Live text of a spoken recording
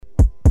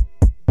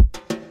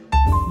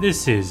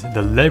This is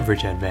The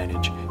Leverage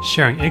Advantage,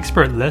 sharing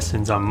expert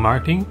lessons on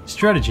marketing,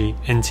 strategy,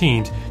 and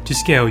teams to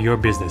scale your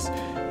business.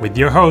 With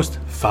your host,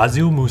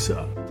 Fazil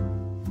Musa.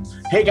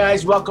 Hey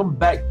guys, welcome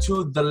back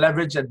to The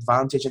Leverage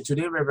Advantage. And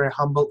today we're very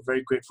humbled,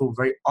 very grateful,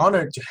 very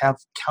honored to have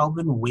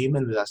Calvin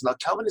Wayman with us. Now,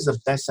 Calvin is a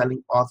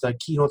best-selling author,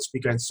 keynote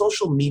speaker, and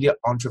social media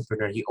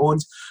entrepreneur. He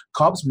owns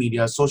Cobb's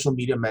Media, a social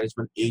media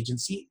management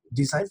agency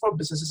designed for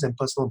businesses and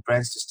personal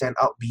brands to stand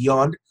out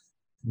beyond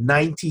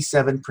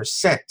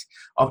 97%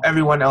 of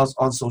everyone else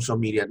on social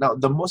media. Now,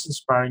 the most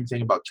inspiring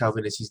thing about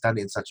Calvin is he's done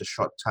it in such a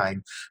short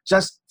time.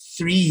 Just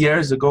 3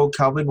 years ago,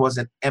 Calvin was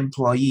an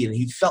employee and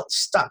he felt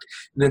stuck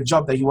in a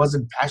job that he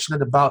wasn't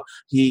passionate about.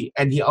 He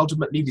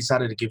ultimately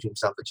decided to give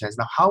himself a chance.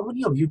 Now, how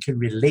many of you can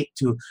relate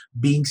to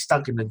being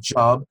stuck in a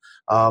job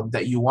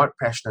that you aren't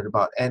passionate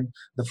about? And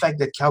the fact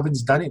that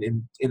Calvin's done it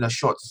in a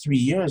short 3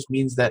 years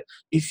means that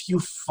if you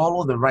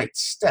follow the right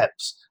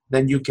steps,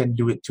 then you can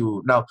do it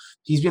too. Now,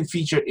 he's been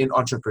featured in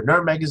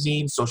Entrepreneur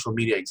Magazine, Social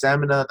Media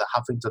Examiner, The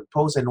Huffington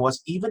Post, and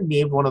was even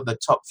named one of the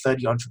top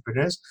 30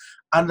 entrepreneurs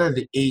under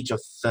the age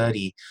of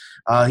 30.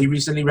 He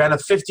recently ran a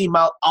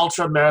 50-mile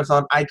ultra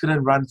marathon. I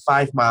couldn't run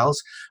 5 miles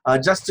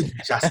just to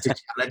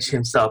challenge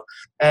himself.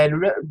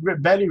 And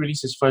barely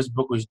released his first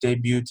book, which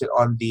debuted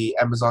on the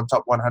Amazon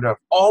Top 100 of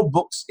all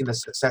books in the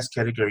success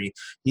category.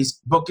 His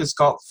book is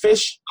called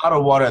Fish Out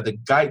of Water, The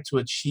Guide to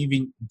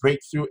Achieving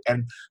Breakthrough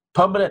and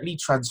Permanently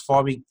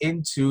Transforming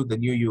into the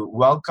New You.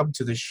 Welcome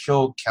to the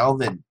show,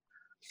 Calvin.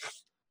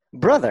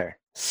 Brother,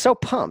 so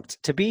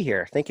pumped to be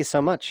here. Thank you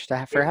so much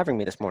for having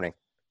me this morning.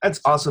 That's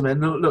awesome, man.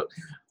 Look,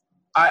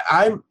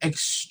 I'm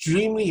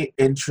extremely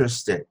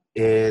interested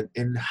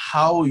in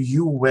how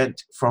you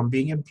went from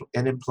being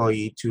an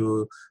employee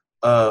to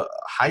a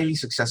highly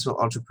successful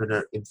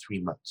entrepreneur in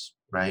 3 months,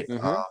 right?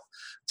 Mm-hmm.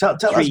 Tell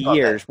 3 us about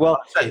years. That. Well,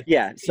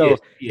 yeah. So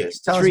yes.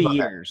 Tell 3 us about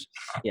years.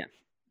 That. Yeah.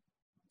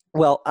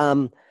 Well,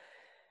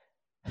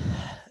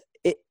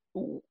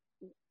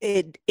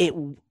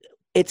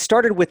 it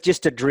started with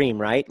just a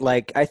dream, right?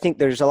 Like, I think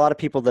there's a lot of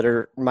people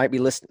that might be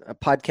listening.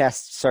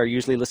 Podcasts are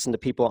usually listened to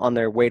people on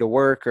their way to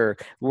work or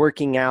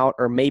working out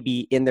or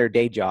maybe in their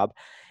day job.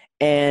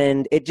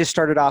 And it just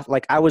started off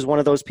like I was one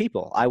of those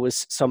people. I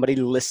was somebody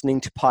listening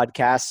to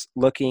podcasts,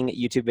 looking at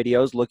YouTube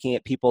videos, looking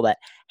at people that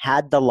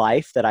had the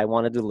life that I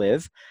wanted to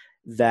live,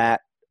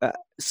 that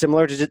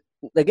similar to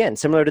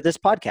this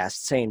podcast,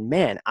 saying,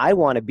 man, I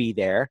want to be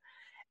there.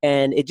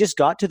 And it just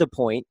got to the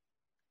point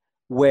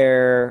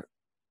where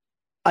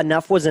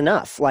enough was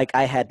enough. Like,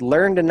 I had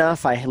learned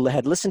enough. I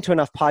had listened to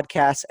enough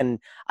podcasts, and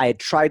I had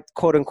tried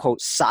quote unquote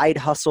side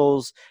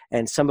hustles,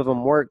 and some of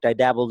them worked. I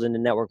dabbled into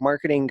network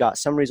marketing, got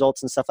some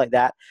results and stuff like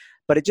that.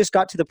 But it just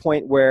got to the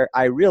point where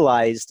I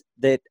realized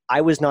that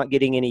I was not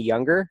getting any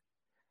younger.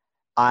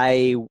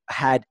 I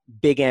had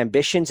big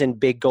ambitions and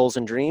big goals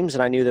and dreams,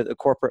 and I knew that the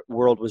corporate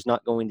world was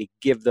not going to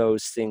give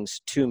those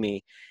things to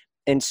me.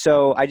 And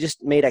so I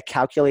just made a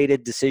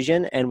calculated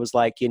decision and was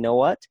like, you know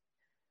what?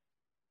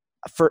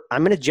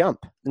 I'm going to jump.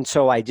 And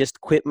so I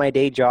just quit my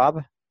day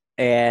job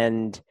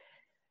and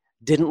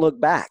didn't look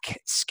back.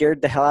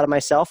 Scared the hell out of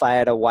myself. I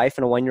had a wife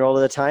and a 1-year-old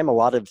at the time, a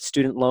lot of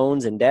student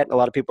loans and debt. A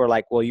lot of people are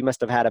like, well, you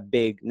must have had a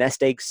big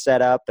nest egg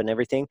set up and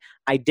everything.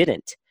 I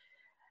didn't.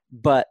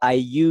 But I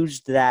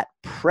used that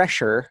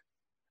pressure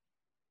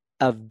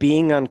of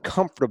being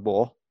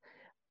uncomfortable,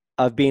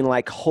 of being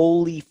like,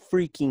 holy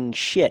freaking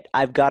shit,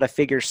 I've got to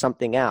figure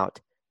something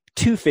out.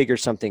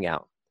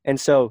 And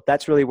so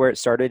that's really where it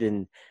started.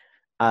 And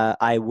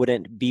I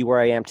wouldn't be where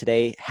I am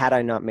today had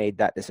I not made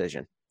that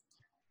decision.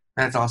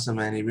 That's awesome,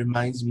 man. It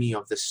reminds me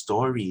of the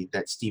story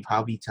that Steve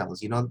Harvey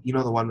tells. You know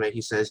the one where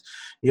he says,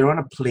 you're on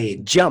a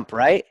plane. Jump,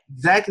 right?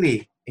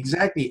 Exactly.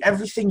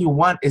 Everything you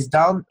want is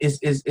down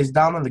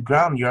down on the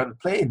ground. You're on the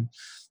plane.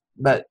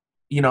 But,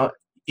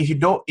 if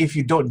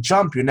you don't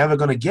jump, you're never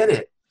going to get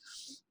it.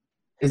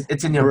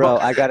 It's in your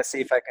book. I got to see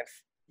if I can.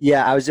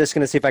 Yeah, I was just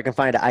going to see if I can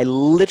find it. I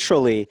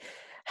literally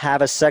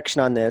have a section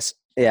on this.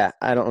 Yeah,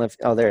 I don't know if,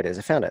 there it is.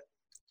 I found it.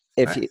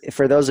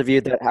 For those of you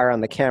that are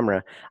on the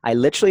camera, I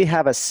literally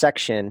have a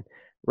section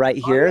right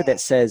here that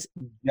says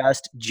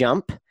just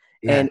jump.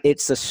 Yeah. And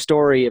it's the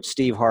story of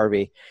Steve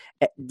Harvey.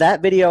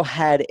 That video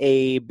had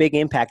a big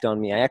impact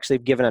on me. I actually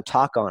have given a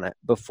talk on it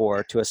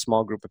before to a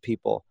small group of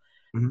people.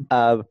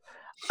 Mm-hmm.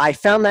 I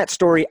found that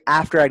story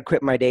after I'd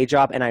quit my day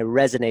job and I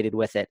resonated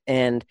with it.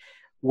 And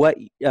what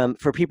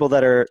for people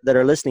that are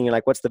listening, you're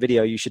like, what's the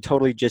video? You should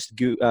totally just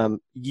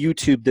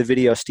YouTube the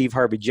video Steve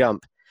Harvey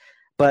jump.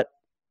 But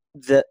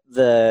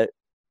the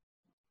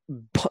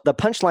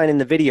punchline in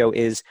the video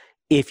is,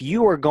 if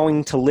you are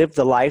going to live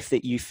the life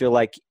that you feel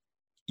like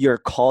you're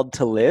called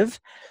to live,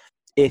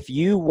 if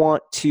you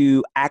want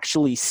to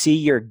actually see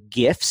your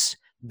gifts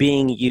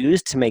being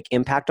used to make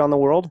impact on the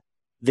world,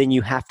 then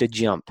you have to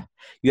jump.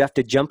 You have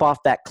to jump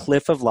off that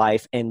cliff of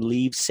life and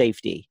leave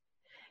safety.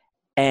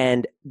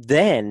 And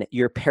then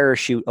your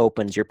parachute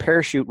opens. Your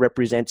parachute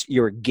represents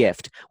your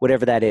gift,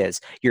 whatever that is.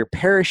 Your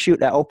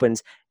parachute that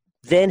opens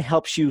then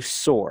helps you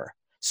soar.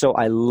 So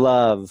I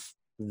love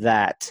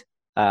that.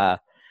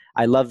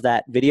 I love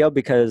that video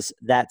because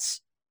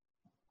that's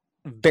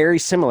very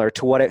similar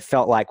to what it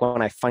felt like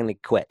when I finally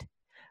quit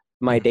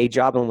my day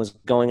job and was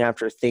going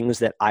after things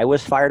that I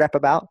was fired up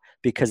about,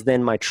 because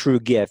then my true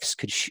gifts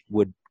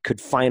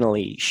could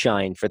finally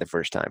shine for the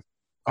first time.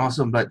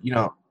 Awesome. But,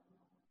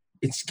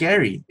 it's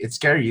scary. It's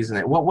scary, isn't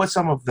it? What were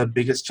some of the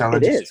biggest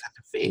challenges you had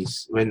to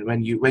face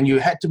when you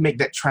had to make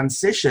that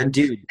transition,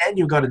 dude? And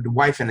you got a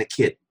wife and a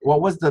kid? What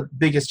was the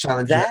biggest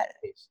challenge you had to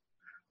face?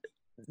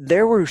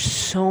 There were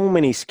so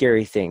many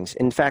scary things.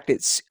 In fact,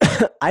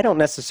 I don't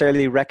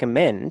necessarily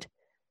recommend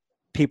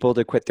people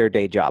to quit their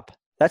day job.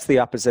 That's the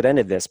opposite end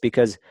of this,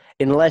 because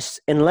unless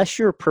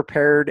you're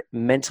prepared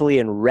mentally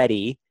and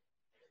ready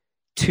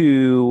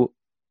to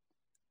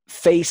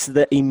face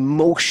the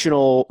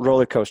emotional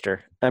roller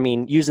coaster. I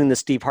mean, using the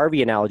Steve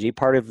Harvey analogy,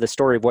 part of the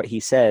story of what he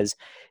says,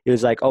 it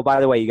was like, oh,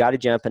 by the way, you got to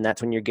jump, and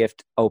that's when your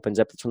gift opens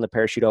up. That's when the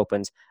parachute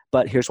opens.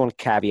 But here's one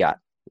caveat,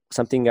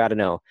 something you got to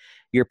know.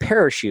 Your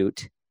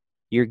parachute,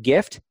 your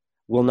gift,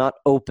 will not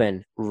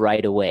open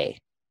right away.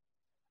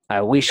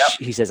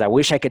 He says, I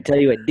wish I could tell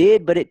you it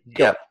did, but it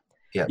don't.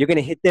 Yep. You're going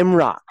to hit them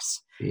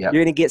rocks. Yep.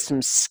 You're going to get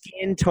some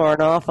skin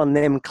torn off on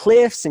them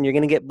cliffs, and you're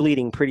going to get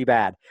bleeding pretty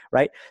bad,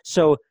 right?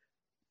 So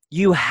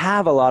you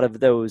have a lot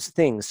of those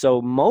things.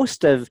 So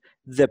most of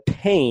the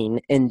pain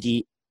and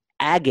the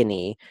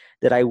agony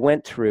that I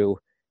went through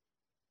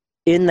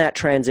in that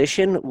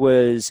transition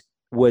was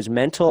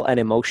mental and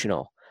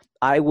emotional.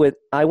 I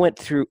went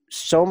through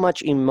so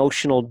much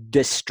emotional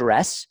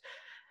distress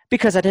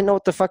because I didn't know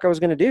what the fuck I was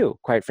going to do,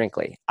 quite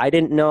frankly. I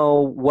didn't know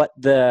what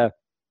the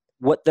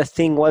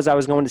thing was I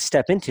was going to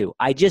step into.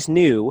 I just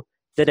knew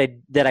that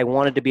I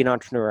wanted to be an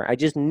entrepreneur. I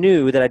just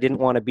knew that I didn't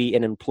want to be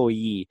an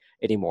employee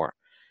anymore.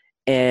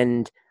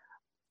 And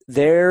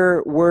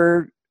there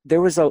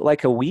was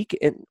a week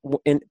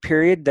in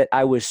period that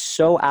I was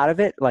so out of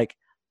it. Like,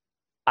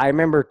 I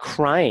remember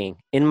crying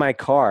in my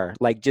car,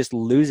 like just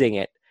losing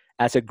it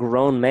as a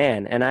grown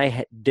man. And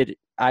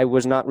I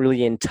was not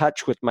really in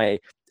touch with my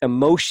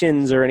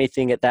emotions or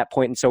anything at that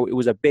point. And so it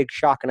was a big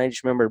shock. And I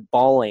just remember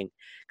bawling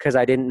because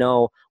I didn't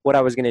know what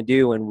I was going to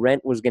do, and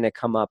rent was going to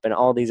come up and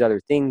all these other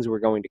things were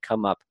going to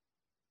come up.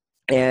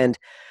 And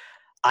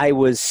I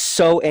was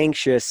so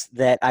anxious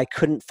that I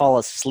couldn't fall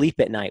asleep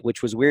at night,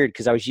 which was weird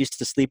because I was used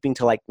to sleeping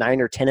till like 9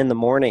 or 10 in the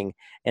morning,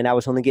 and I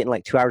was only getting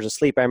like 2 hours of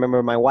sleep. I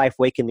remember my wife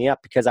waking me up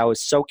because I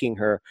was soaking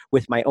her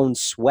with my own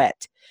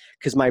sweat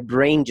because my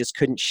brain just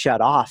couldn't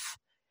shut off.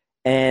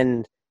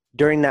 And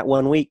during that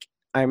 1 week,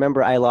 I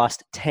remember I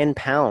lost 10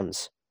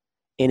 pounds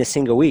in a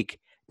single week,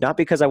 not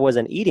because I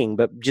wasn't eating,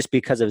 but just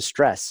because of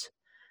stress.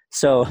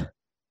 So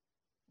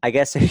I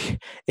guess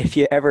if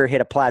you ever hit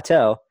a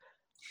plateau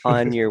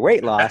on your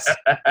weight loss,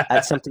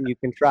 that's something you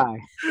can try.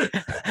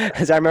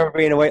 Because I remember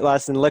being a weight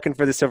loss and looking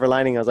for the silver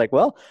lining. I was like,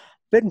 well,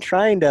 I've been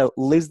trying to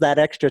lose that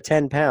extra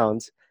 10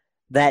 pounds.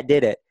 That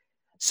did it.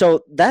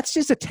 So that's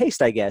just a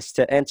taste, I guess,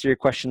 to answer your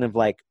question of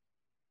like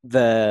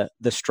the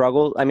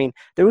struggle. I mean,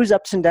 there was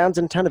ups and downs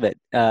and a ton of it.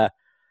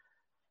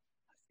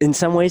 In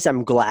some ways,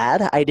 I'm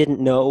glad I didn't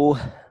know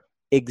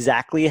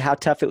exactly how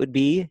tough it would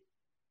be.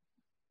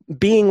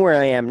 Being where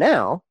I am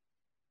now,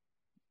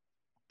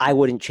 I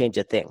wouldn't change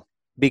a thing,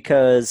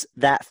 because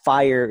that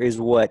fire is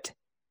what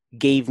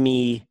gave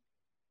me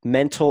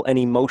mental and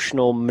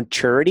emotional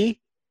maturity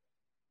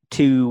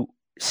to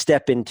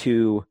step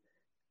into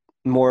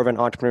more of an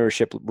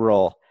entrepreneurship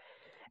role.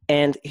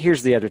 And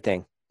here's the other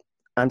thing.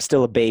 I'm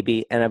still a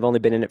baby, and I've only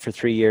been in it for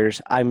 3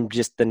 years. I'm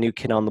just the new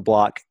kid on the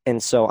block.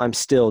 And so I'm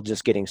still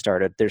just getting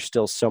started. There's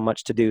still so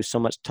much to do, so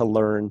much to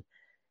learn.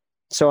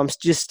 So I'm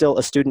just still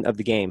a student of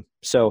the game.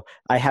 So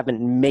I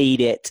haven't made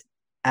it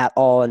at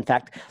all. In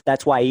fact,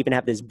 that's why I even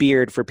have this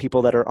beard for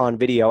people that are on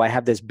video. I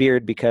have this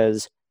beard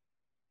because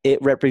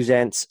it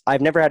represents, I've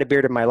never had a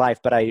beard in my life,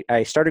 but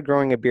I started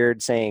growing a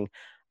beard saying,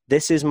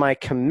 this is my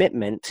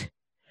commitment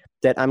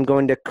that I'm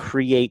going to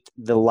create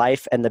the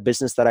life and the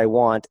business that I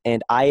want.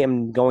 And I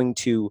am going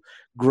to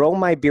grow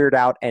my beard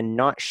out and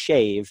not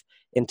shave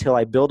until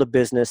I build a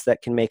business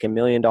that can make $1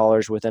 million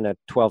within a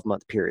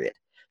 12-month period.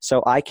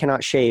 So I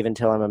cannot shave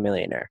until I'm a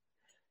millionaire.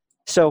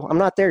 So I'm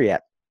not there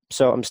yet.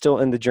 So I'm still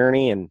in the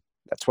journey, and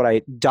that's what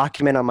I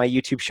document on my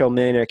YouTube show,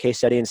 Millionaire Case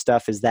Study and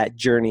stuff, is that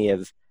journey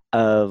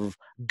of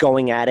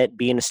going at it,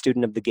 being a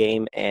student of the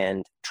game,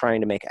 and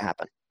trying to make it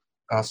happen.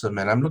 Awesome,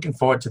 man. I'm looking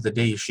forward to the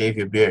day you shave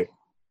your beard.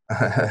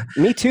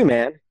 Me too,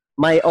 man.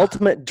 My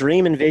ultimate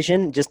dream and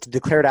vision, just to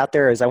declare it out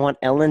there, is I want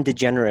Ellen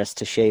DeGeneres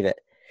to shave it.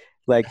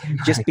 Like,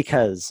 just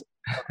because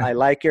I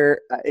like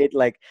her.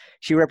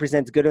 She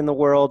represents good in the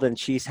world, and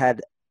she's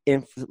had,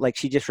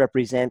 she just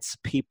represents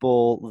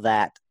people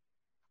that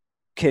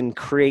can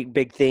create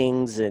big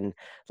things, and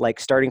like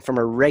starting from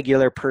a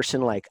regular person.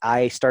 Like,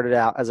 I started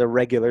out as a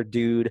regular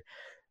dude,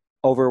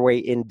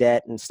 overweight, in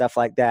debt and stuff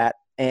like that.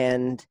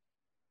 And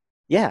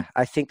yeah,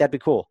 I think that'd be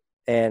cool.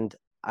 And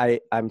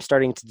I'm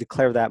starting to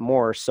declare that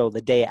more, so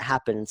the day it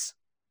happens,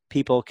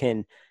 people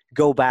can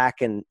go back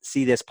and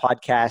see this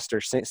podcast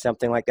or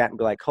something like that and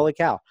be like, holy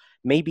cow,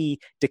 maybe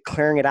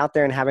declaring it out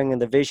there and having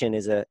the vision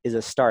is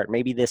a start.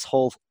 Maybe this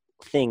whole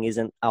thing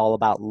isn't all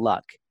about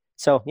luck.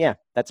 So yeah,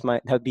 that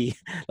would be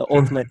the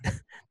ultimate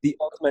the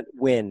ultimate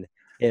win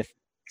if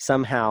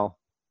somehow,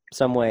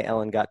 some way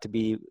Ellen got to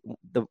be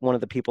one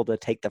of the people to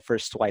take the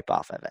first swipe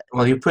off of it.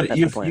 Well, you've put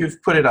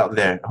it out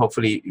there.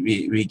 Hopefully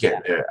we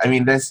get there. I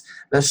mean, there's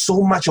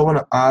so much I want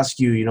to ask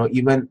you,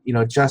 even,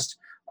 just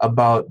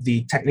about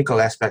the technical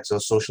aspects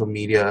of social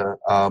media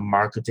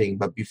marketing.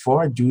 But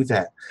before I do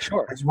that,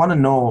 sure, I just want to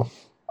know,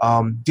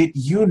 did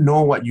you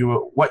know what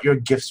your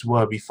gifts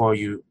were before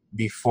you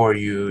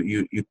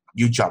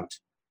jumped,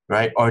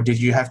 right? Or did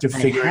you have to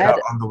figure it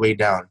out on the way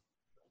down?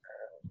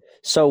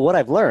 So what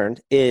I've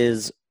learned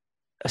is,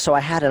 so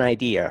I had an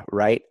idea,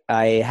 right?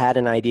 I had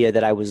an idea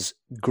that I was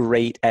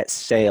great at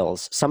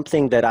sales,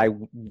 something that I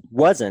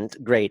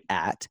wasn't great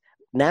at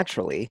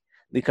naturally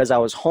because I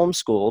was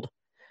homeschooled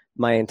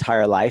my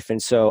entire life.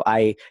 And so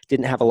I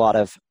didn't have a lot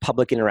of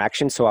public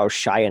interaction. So I was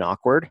shy and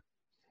awkward.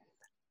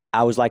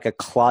 I was like a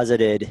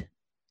closeted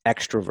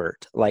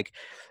extrovert. I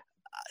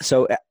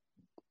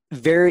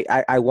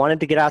wanted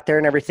to get out there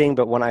and everything,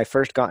 but when I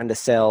first got into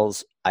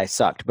sales, I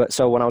sucked. But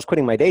so when I was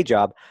quitting my day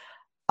job,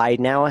 I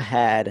now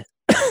had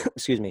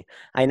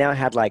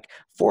like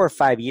 4 or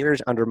 5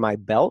 years under my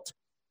belt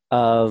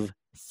of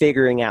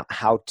figuring out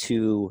how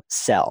to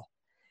sell.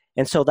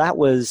 And so that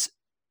was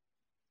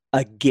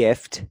a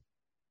gift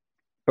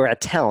or a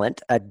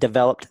talent, a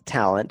developed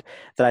talent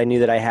that I knew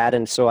that I had.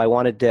 And so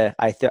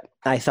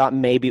I thought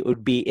maybe it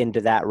would be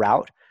into that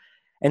route.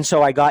 And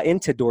so I got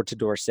into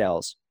door-to-door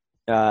sales.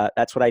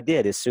 That's what I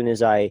did. As soon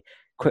as I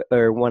quit,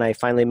 or when I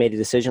finally made a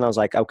decision, I was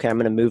like, okay, I'm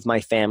going to move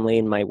my family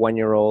and my wife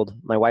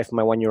and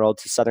my 1-year-old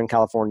to Southern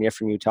California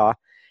from Utah.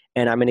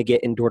 And I'm going to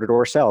get in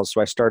door-to-door sales.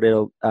 So I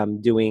started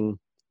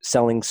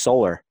selling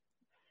solar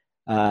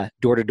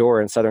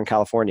door-to-door in Southern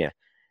California.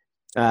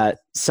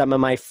 Some of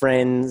my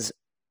friends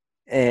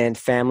and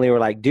family were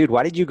like, dude,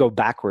 why did you go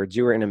backwards?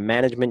 You were in a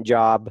management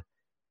job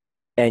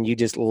and you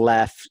just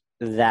left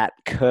that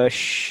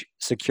cush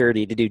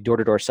security to do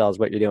door-to-door sales,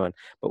 what you're doing.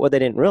 But what they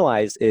didn't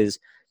realize is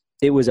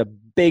it was a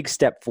big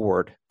step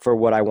forward for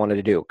what I wanted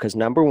to do. Because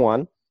number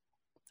one,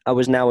 I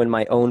was now in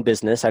my own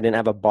business. I didn't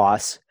have a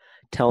boss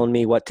telling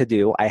me what to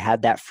do. I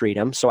had that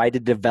freedom. So I had to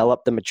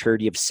develop the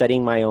maturity of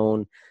setting my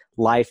own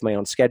life, my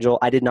own schedule.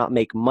 I did not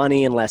make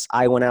money unless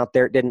I went out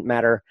there. It didn't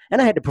matter.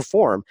 And I had to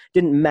perform. It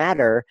didn't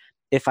matter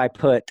if I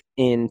put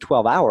in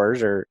 12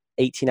 hours or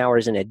 18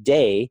 hours in a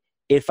day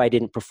if I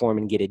didn't perform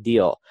and get a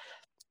deal.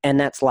 And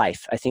that's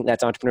life. I think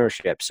that's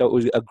entrepreneurship. So it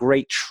was a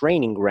great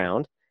training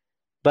ground.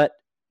 But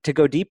to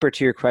go deeper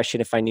to your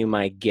question, if I knew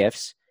my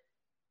gifts,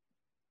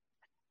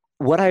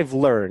 what I've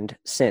learned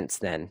since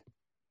then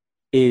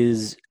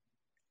is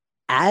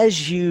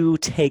as you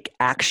take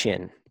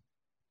action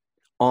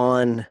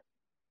on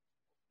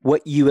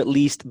what you at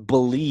least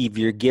believe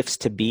your gifts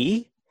to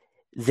be,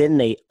 then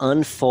they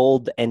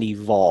unfold and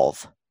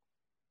evolve.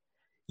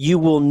 You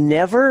will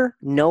never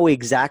know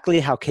exactly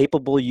how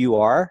capable you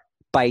are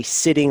by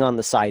sitting on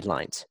the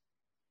sidelines,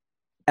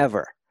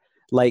 ever.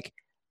 Like,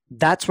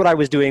 that's what I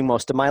was doing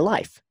most of my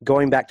life.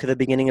 Going back to the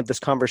beginning of this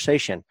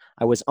conversation,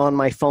 I was on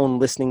my phone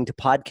listening to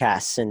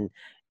podcasts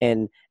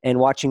and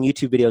watching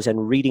YouTube videos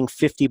and reading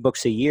 50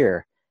 books a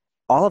year.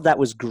 All of that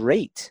was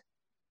great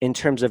in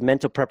terms of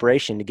mental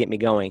preparation to get me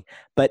going,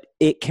 but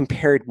it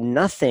compared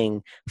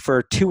nothing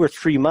for 2 or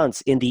 3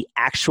 months in the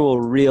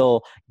actual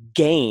real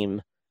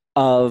game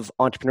of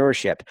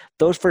entrepreneurship.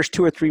 Those first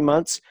 2 or 3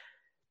 months,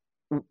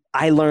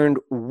 I learned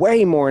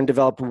way more and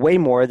developed way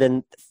more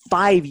than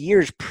 5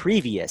 years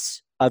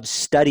previous of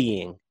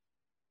studying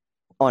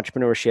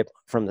entrepreneurship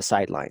from the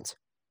sidelines.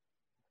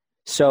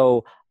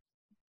 So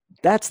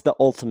that's the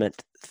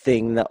ultimate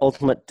thing, the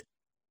ultimate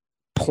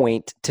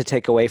point to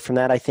take away from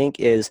that, I think,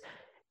 is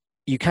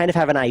you kind of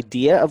have an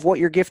idea of what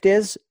your gift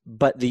is,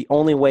 but the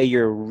only way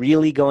you're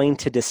really going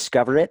to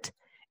discover it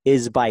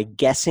is by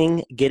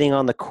guessing, getting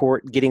on the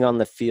court, getting on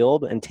the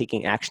field, and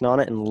taking action on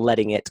it and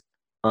letting it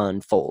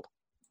unfold.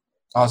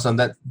 Awesome.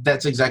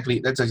 That's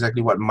exactly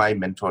what my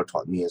mentor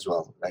taught me as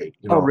well. Right?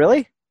 Oh,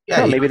 really?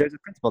 Yeah. Maybe there's a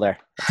principle there.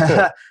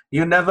 Cool.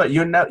 You're not.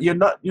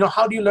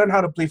 How do you learn how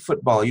to play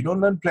football? You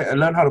don't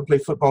learn how to play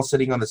football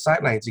sitting on the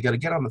sidelines. You got to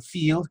get on the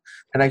field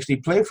and actually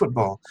play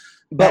football.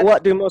 But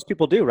what do most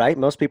people do, right?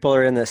 Most people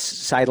are in the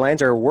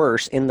sidelines, or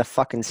worse, in the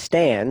fucking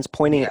stands,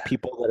 pointing at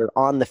people that are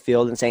on the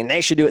field and saying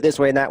they should do it this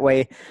way and that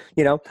way,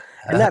 And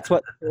that's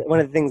one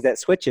of the things that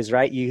switches,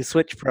 right? You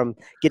switch from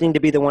getting to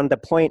be the one to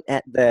point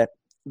at the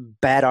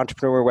bad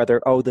entrepreneur, whether,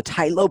 the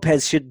Tai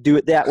Lopez should do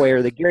it that way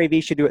or the Gary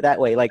Vee should do it that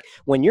way. Like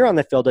when you're on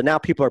the field and now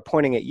people are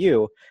pointing at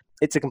you,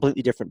 it's a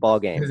completely different ball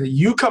game.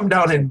 You come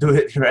down and do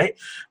it, right?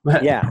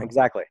 But, yeah,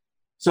 exactly.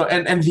 So,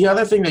 and the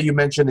other thing that you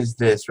mentioned is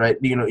this, right?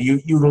 You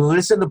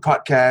listen to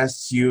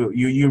podcasts,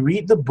 you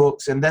read the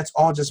books, and that's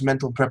all just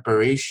mental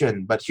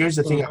preparation. But here's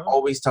the thing I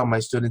always tell my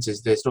students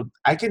is this. So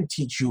I can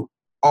teach you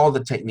all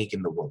the technique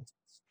in the world.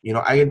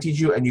 I can teach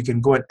you and you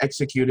can go and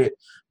execute it,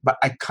 but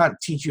I can't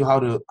teach you how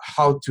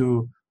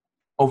to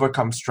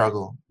overcome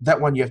struggle.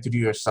 That one you have to do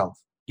yourself.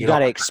 You got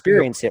to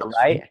experience it,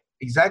 right?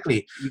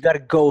 Exactly. You got to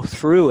go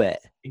through it.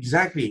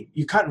 Exactly.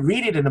 You can't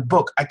read it in a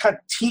book. I can't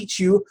teach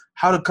you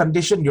how to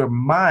condition your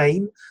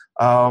mind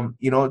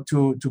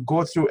to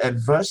go through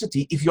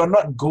adversity. If you're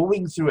not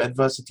going through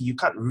adversity, you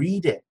can't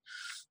read it.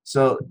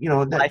 So,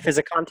 Life is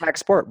a contact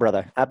sport,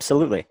 brother.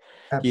 Absolutely.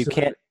 You absolutely.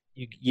 can't,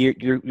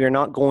 you're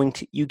not going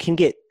to, you can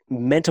get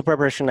mental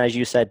preparation, as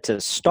you said, to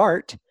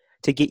start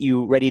to get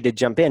you ready to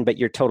jump in, but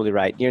you're totally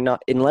right. You're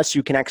not, unless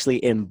you can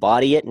actually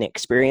embody it and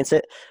experience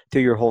it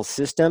through your whole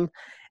system,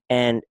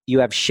 and you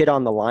have shit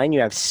on the line, you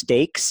have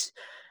stakes,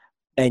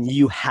 and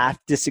you have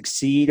to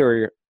succeed,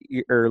 or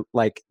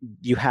like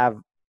you have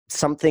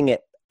something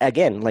at,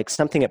 again, like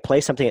something at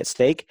play, something at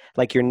stake,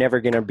 like you're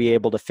never going to be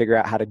able to figure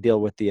out how to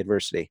deal with the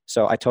adversity.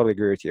 So I totally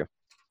agree with you.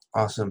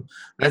 Awesome.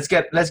 Let's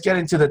get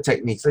into the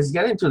techniques. Let's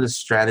get into the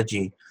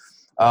strategy.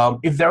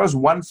 If there was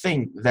one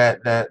thing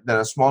that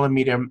a small and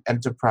medium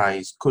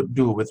enterprise could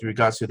do with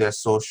regards to their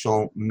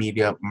social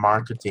media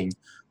marketing,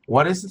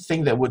 what is the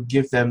thing that would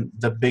give them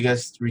the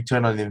biggest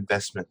return on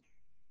investment?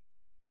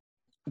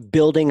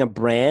 Building a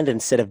brand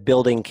instead of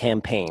building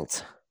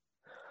campaigns.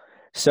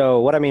 So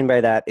what I mean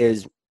by that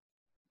is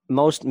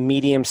most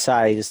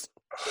medium-sized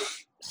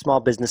small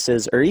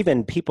businesses, or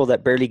even people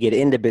that barely get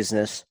into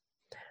business,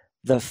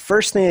 the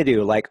first thing they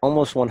do, like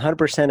almost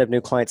 100% of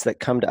new clients that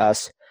come to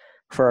us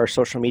for our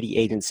social media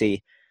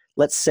agency,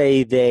 let's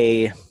say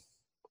they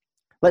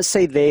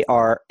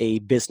are a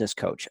business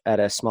coach at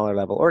a smaller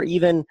level, or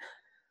even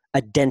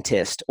a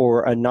dentist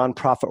or a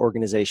nonprofit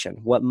organization.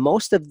 What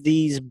most of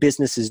these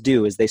businesses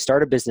do is they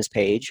start a business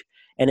page,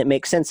 and it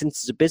makes sense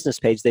since it's a business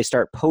page, they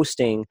start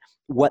posting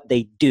what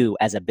they do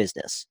as a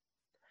business.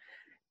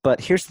 But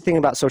here's the thing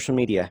about social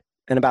media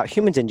and about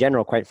humans in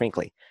general, quite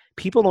frankly.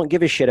 People don't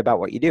give a shit about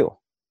what you do,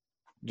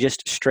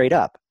 just straight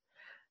up.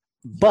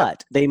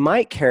 But they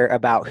might care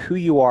about who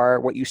you are,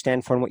 what you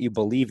stand for, and what you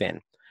believe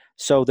in.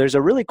 So there's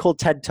a really cool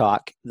TED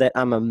Talk that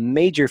I'm a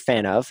major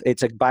fan of.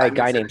 It's by a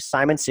guy named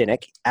Simon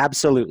Sinek.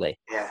 Absolutely.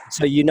 Yeah.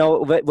 So you know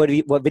what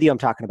video I'm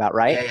talking about,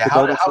 right? Yeah.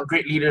 How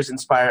great leaders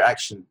inspire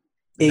action.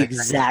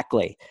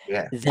 Exactly.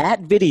 Yeah.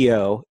 That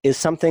video is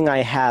something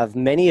I have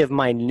many of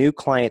my new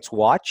clients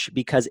watch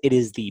because it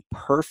is the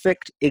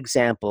perfect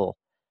example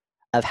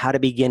of how to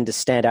begin to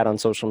stand out on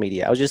social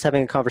media. I was just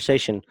having a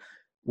conversation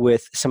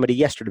with somebody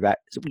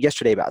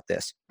yesterday about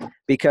this,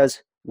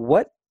 because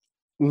what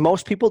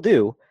most people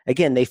do,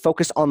 again, they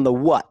focus on the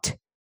what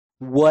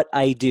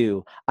I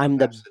do. I'm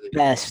the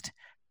best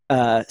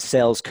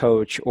sales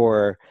coach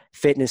or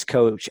fitness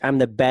coach. I'm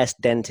the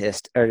best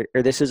dentist, or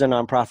this is a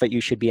nonprofit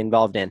you should be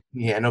involved in.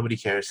 Yeah, nobody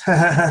cares.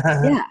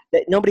 Yeah,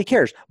 nobody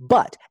cares.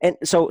 But, and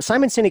so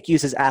Simon Sinek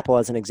uses Apple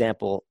as an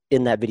example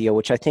in that video,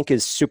 which I think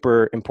is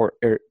super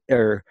important,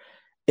 or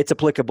it's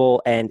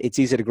applicable and it's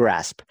easy to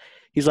grasp.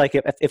 He's like,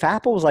 if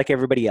Apple was like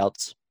everybody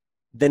else,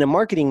 then a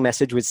marketing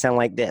message would sound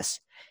like this.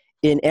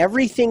 In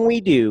everything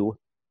we do,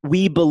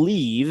 we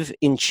believe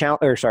in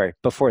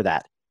before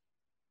that.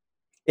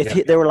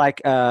 If they were like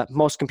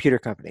most computer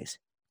companies,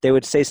 they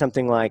would say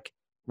something like,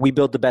 we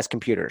build the best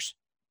computers.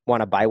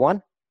 Want to buy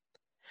one?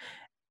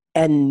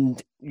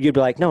 And you'd be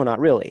like, no,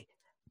 not really.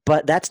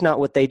 But that's not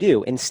what they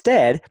do.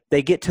 Instead,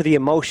 they get to the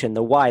emotion,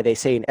 the why. They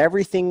say in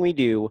everything we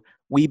do,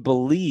 we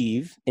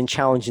believe in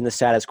challenging the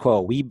status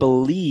quo. We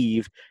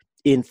believe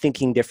in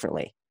thinking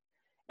differently.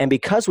 And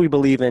because we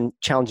believe in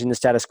challenging the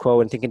status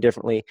quo and thinking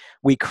differently,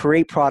 we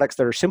create products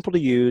that are simple to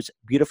use,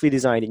 beautifully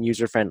designed, and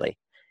user-friendly.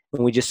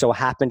 And we just so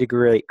happen to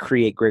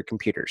create great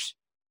computers.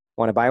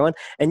 Want to buy one?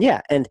 And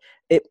yeah, and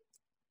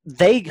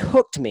they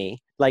hooked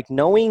me, like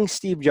knowing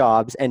Steve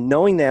Jobs and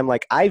knowing them.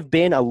 Like, I've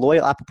been a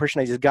loyal Apple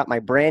person. I just got my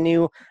brand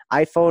new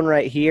iPhone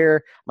right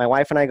here. My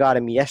wife and I got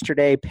him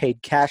yesterday,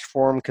 paid cash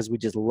for him because we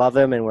just love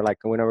him, and we're like,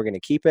 we know we're going to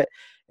keep it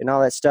and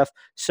all that stuff.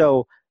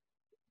 So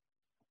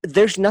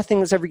there's nothing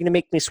that's ever going to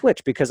make me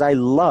switch, because I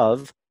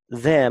love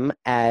them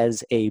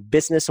as a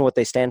business and what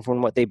they stand for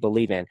and what they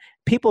believe in.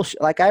 People,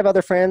 like, I have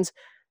other friends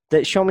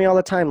that show me all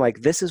the time,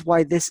 like, this is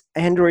why this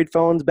Android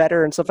phone's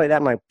better and stuff like that.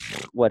 I'm like,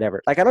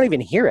 whatever. Like, I don't even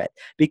hear it,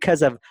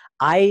 because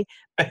I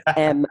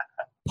am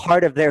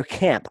part of their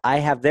camp. I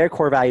have their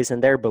core values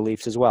and their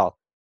beliefs as well.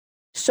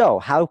 So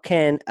how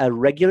can a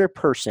regular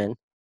person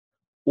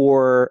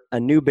or a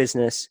new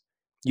business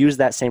use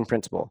that same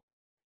principle,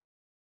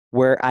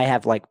 where I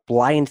have like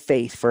blind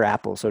faith for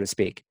Apple, so to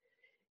speak?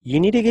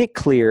 You need to get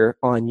clear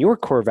on your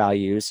core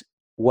values,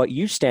 what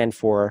you stand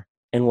for,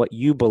 and what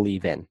you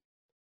believe in.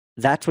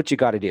 That's what you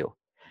got to do.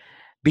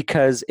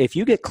 Because if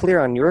you get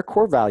clear on your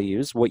core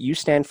values, what you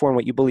stand for and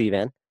what you believe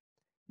in,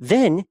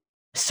 then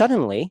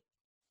suddenly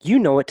you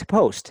know what to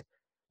post.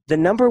 The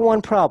number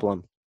one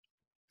problem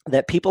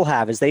that people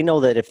have is they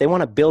know that if they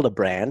want to build a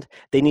brand,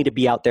 they need to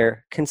be out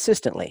there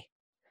consistently.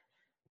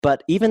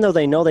 But even though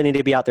they know they need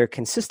to be out there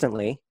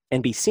consistently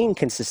and be seen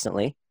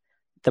consistently,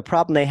 the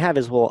problem they have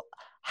is, well,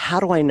 how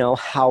do I know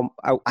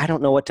I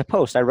don't know what to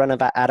post. I run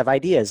out of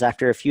ideas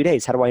after a few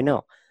days. How do I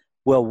know?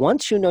 Well,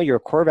 once you know your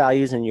core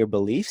values and your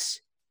beliefs,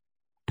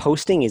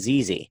 posting is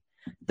easy.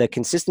 The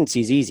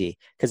consistency is easy,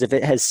 because if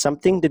it has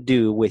something to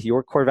do with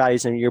your core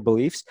values and your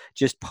beliefs,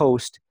 just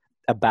post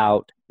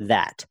about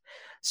that.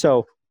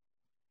 So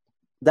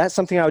that's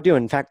something I would do.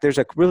 In fact, there's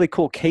a really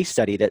cool case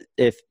study that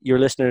if your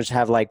listeners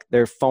have like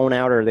their phone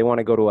out or they want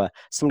to go to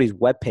somebody's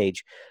webpage,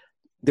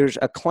 there's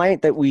a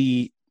client that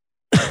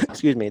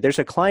excuse me, there's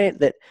a client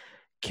that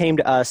came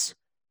to us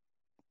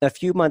a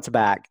few months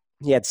back.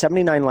 He had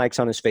 79 likes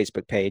on his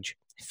Facebook page.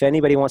 If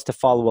anybody wants to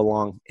follow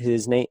along,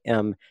 his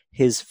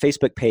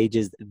Facebook page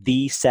is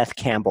The Seth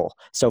Campbell.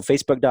 So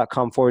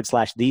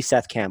facebook.com/The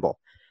Seth Campbell.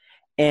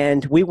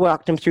 And we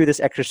walked him through this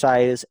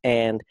exercise,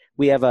 and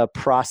we have a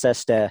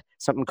process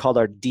something called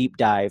our deep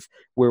dive,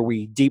 where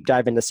we deep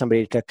dive into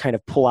somebody to kind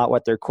of pull out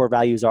what their core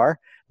values are.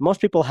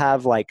 Most people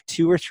have like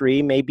 2 or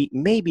 3,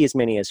 maybe as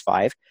many as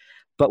 5.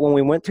 But when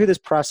we went through this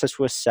process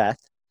with Seth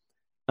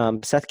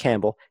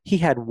Campbell, he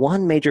had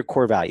one major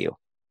core value.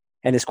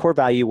 And his core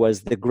value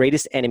was the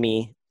greatest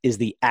enemy is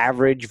the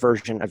average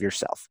version of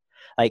yourself.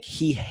 Like,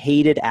 he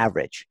hated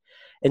average.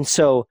 And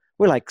so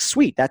we're like,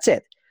 sweet, that's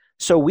it.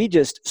 So we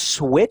just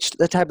switched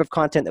the type of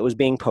content that was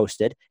being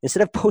posted.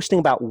 Instead of posting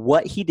about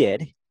what he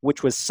did,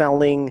 which was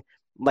selling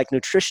like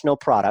nutritional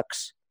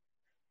products,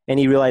 and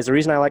he realized the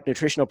reason I like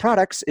nutritional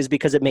products is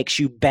because it makes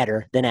you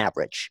better than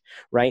average,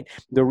 right?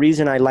 The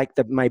reason I like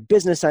my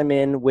business I'm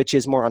in, which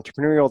is more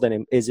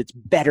entrepreneurial is it's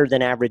better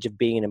than average of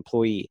being an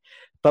employee.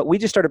 But we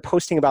just started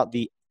posting about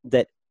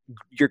that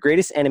your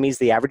greatest enemy is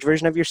the average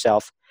version of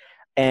yourself.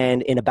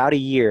 And in about a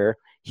year,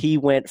 he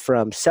went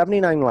from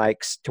 79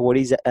 likes to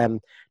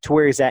to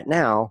where he's at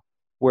now,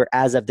 where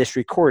as of this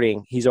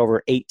recording, he's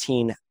over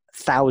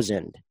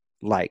 18,000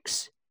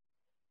 likes.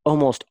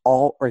 Almost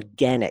all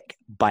organic,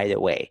 by the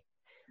way.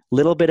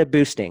 Little bit of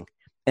boosting.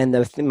 And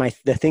the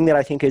thing that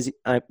I think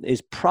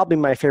is probably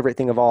my favorite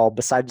thing of all,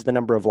 besides the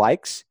number of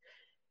likes,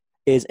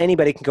 is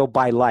anybody can go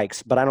buy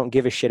likes, but I don't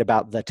give a shit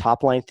about the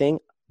top line thing.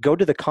 Go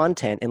to the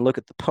content and look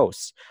at the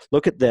posts.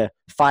 Look at the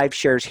 5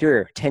 shares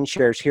here, 10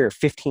 shares here,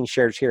 15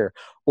 shares here,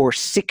 or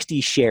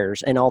 60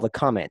 shares in all the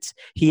comments.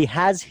 He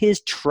has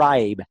his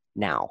tribe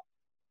now.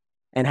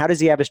 And how does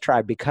he have his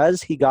tribe?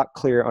 Because he got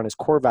clear on his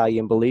core value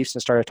and beliefs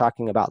and started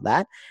talking about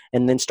that,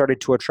 and then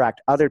started to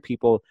attract other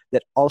people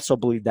that also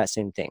believe that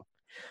same thing.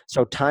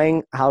 So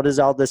how does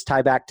all this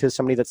tie back to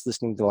somebody that's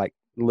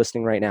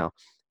listening right now?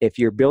 If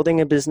you're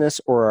building a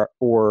business or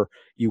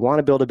you want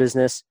to build a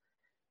business,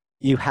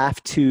 you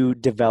have to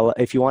develop,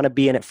 if you want to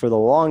be in it for the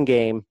long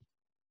game,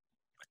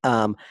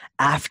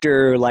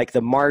 after like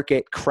the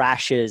market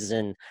crashes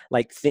and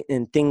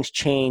and things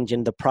change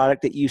and the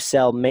product that you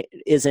sell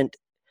isn't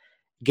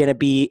going to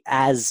be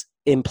as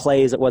in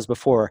play as it was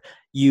before,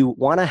 you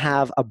want to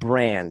have a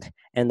brand.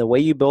 And the way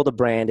you build a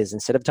brand is,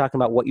 instead of talking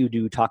about what you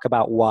do, talk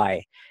about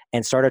why,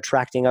 and start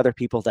attracting other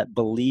people that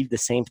believe the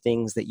same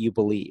things that you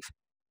believe.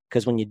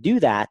 Because when you do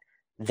that,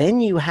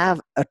 then you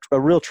have a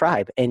real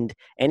tribe, and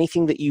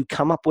anything that you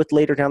come up with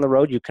later down the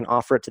road, you can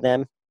offer it to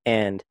them,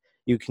 and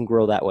you can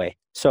grow that way.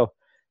 So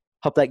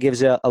hope that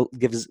gives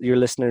your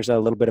listeners a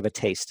little bit of a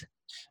taste.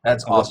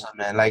 That's awesome,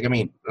 man. Like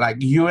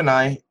you and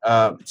I,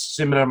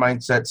 similar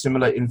mindset,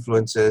 similar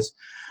influences.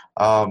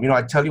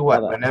 I tell you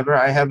what, whenever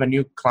I have a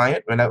new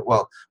client,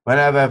 whenever I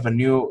have a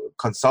new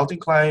consulting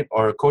client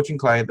or a coaching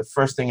client, the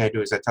first thing I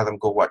do is I tell them,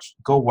 go watch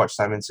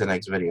Simon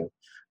Sinek's video,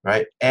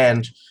 right?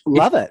 And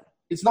love it.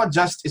 It's not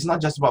just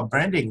about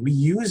branding. We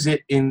use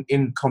it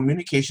in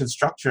communication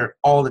structure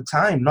all the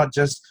time, not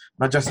just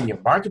in your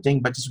marketing,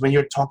 but just when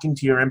you're talking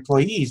to your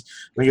employees,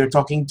 when you're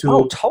talking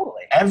to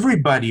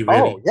everybody,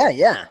 really. Oh,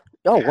 yeah.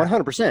 Oh,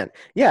 100%.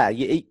 Yeah,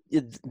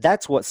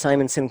 that's what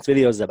Simon Sinek's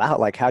video is about.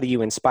 Like, how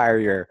do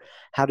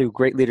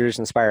great leaders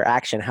inspire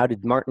action? How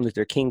did Martin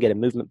Luther King get a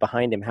movement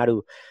behind him? How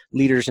do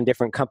leaders in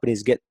different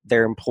companies get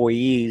their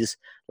employees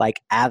like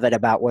avid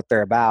about what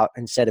they're about,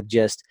 instead of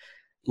just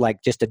a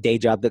day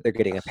job that they're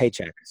getting a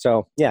paycheck?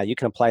 So yeah, you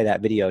can apply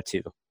that video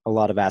to a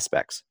lot of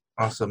aspects.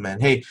 Awesome,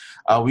 man. Hey,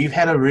 we've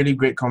had a really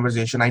great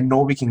conversation. I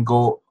know we can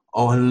go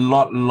a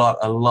lot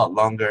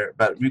longer,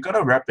 but we're going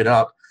to wrap it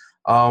up.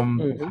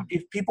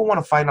 If people want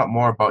to find out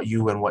more about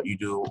you and what you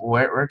do,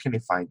 where can they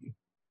find you?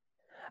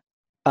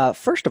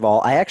 First of all,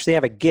 I actually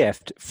have a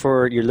gift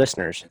for your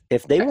listeners.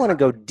 If they want to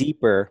go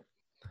deeper,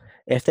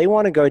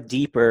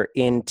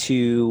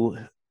 into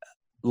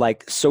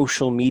like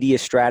social media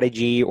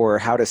strategy, or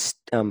how to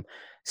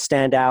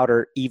stand out,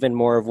 or even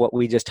more of what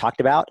we just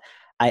talked about,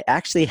 I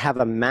actually have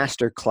a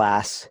master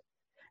class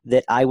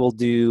that I will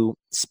do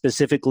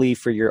specifically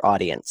for your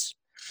audience.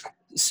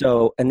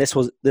 So, and this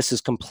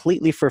is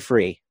completely for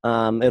free.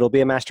 It'll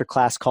be a master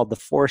class called the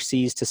 4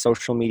 C's to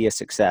Social Media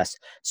Success.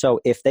 So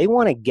if they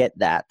want to get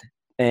that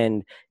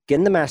and get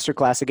in the master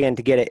class, again,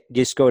 to get it,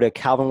 just go to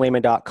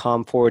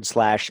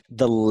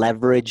calvinwayman.com/the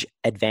leverage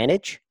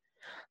advantage.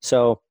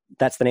 So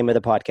that's the name of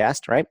the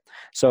podcast, right?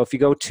 So if you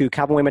go to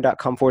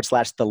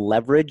calvinwayman.com/the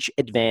leverage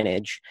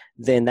advantage,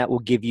 then that will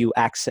give you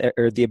access,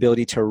 or the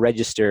ability to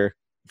register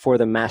for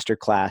the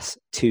masterclass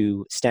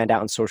to stand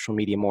out in social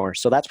media more.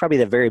 So that's probably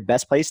the very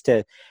best place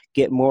to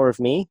get more of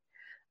me.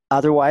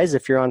 Otherwise,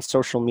 if you're on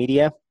social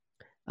media,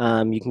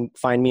 you can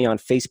find me on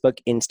Facebook,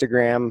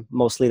 Instagram,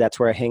 mostly that's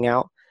where I hang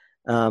out,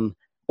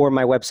 or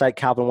my website,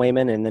 Calvin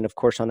Wayman. And then of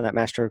course on that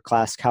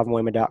masterclass,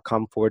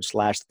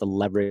 calvinwayman.com/the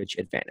leverage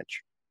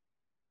advantage.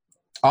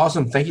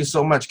 Awesome. Thank you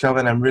so much,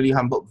 Kelvin. I'm really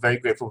humbled, very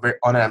grateful, very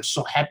honored. I'm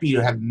so happy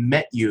to have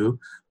met you,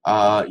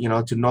 to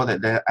know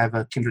that I have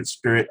a kindred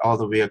spirit all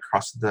the way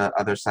across the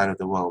other side of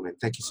the world, man.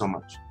 Thank you so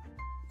much.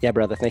 Yeah,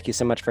 brother. Thank you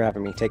so much for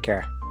having me. Take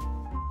care.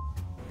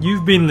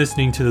 You've been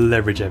listening to The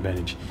Leverage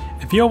Advantage.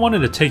 If you're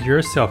wanting to take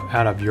yourself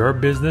out of your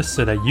business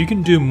so that you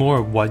can do more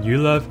of what you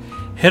love,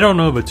 head on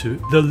over to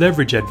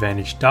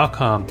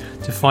theleverageadvantage.com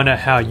to find out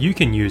how you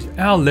can use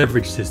our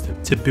leverage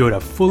system to build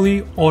a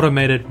fully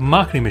automated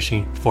marketing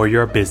machine for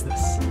your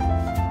business.